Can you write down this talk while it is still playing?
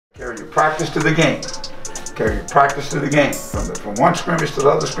Carry your practice to the game. Carry your practice to the game. From one scrimmage to the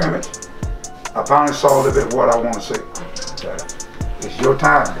other scrimmage, I finally saw a little bit of what I want to see. It's your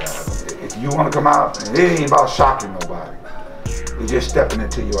time, guys. If you want to come out, and it ain't about shocking nobody. You're just stepping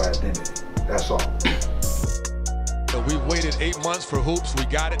into your identity. That's all. So we waited 8 months for hoops. We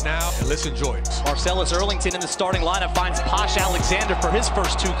got it now, and let's enjoy it. Marcellus Earlington in the starting lineup finds Posh Alexander for his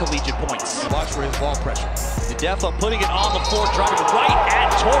first 2 collegiate points. Watch for his ball pressure. Udefa putting it on the floor, driving right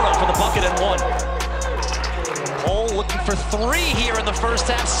at Toro for the bucket and 1. Cole looking for 3 here in the first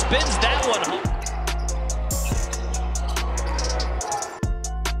half, spins that one.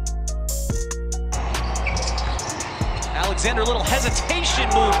 Alexander, a little hesitation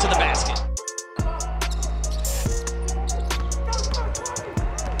move to the basket.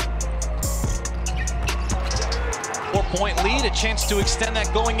 Four-point lead, a chance to extend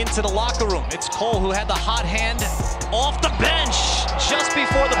that going into the locker room. It's Cole who had the hot hand off the bench just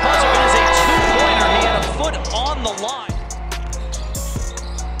before the buzzer. It is a 2-pointer. He had a foot on the line.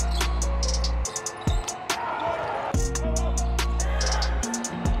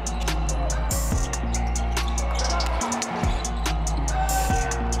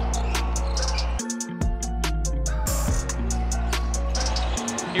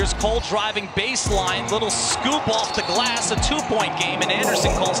 Here's Cole driving baseline, little scoop off the glass, a 2-point game, and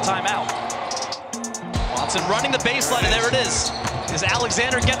Anderson calls timeout. Watson running the baseline, and there it is. Does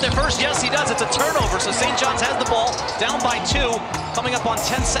Alexander get there first? Yes, he does. It's a turnover, so St. John's has the ball, down by 2, coming up on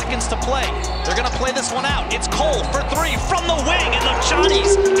 10 seconds to play. They're going to play this one out. It's Cole for 3 from the wing, and the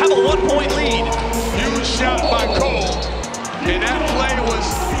Johnnies have a 1-point lead. Huge shot by Cole, and that play was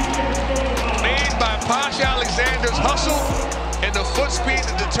made by Posh Alexander's hustle and the foot speed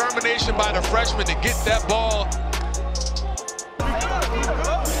and determination by the freshman to get that ball.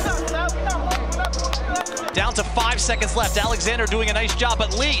 Down to 5 seconds left. Alexander doing a nice job,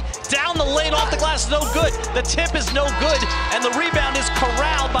 but Lee down the lane off the glass, no good. The tip is no good, and the rebound is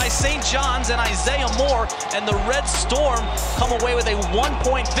corralled by St. John's and Isaiah Moore, and the Red Storm come away with a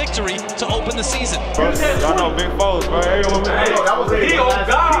 1-point victory to open the season. Y'all know big foes, bro. Hey, that was it. On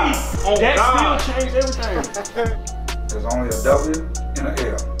God. That still changed everything. There's only a W and an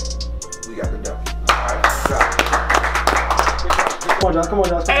L. We got the W. All right, Come on, Josh. Come on,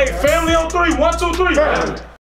 Josh. Hey, family on 3. 1, 2, 3. Family.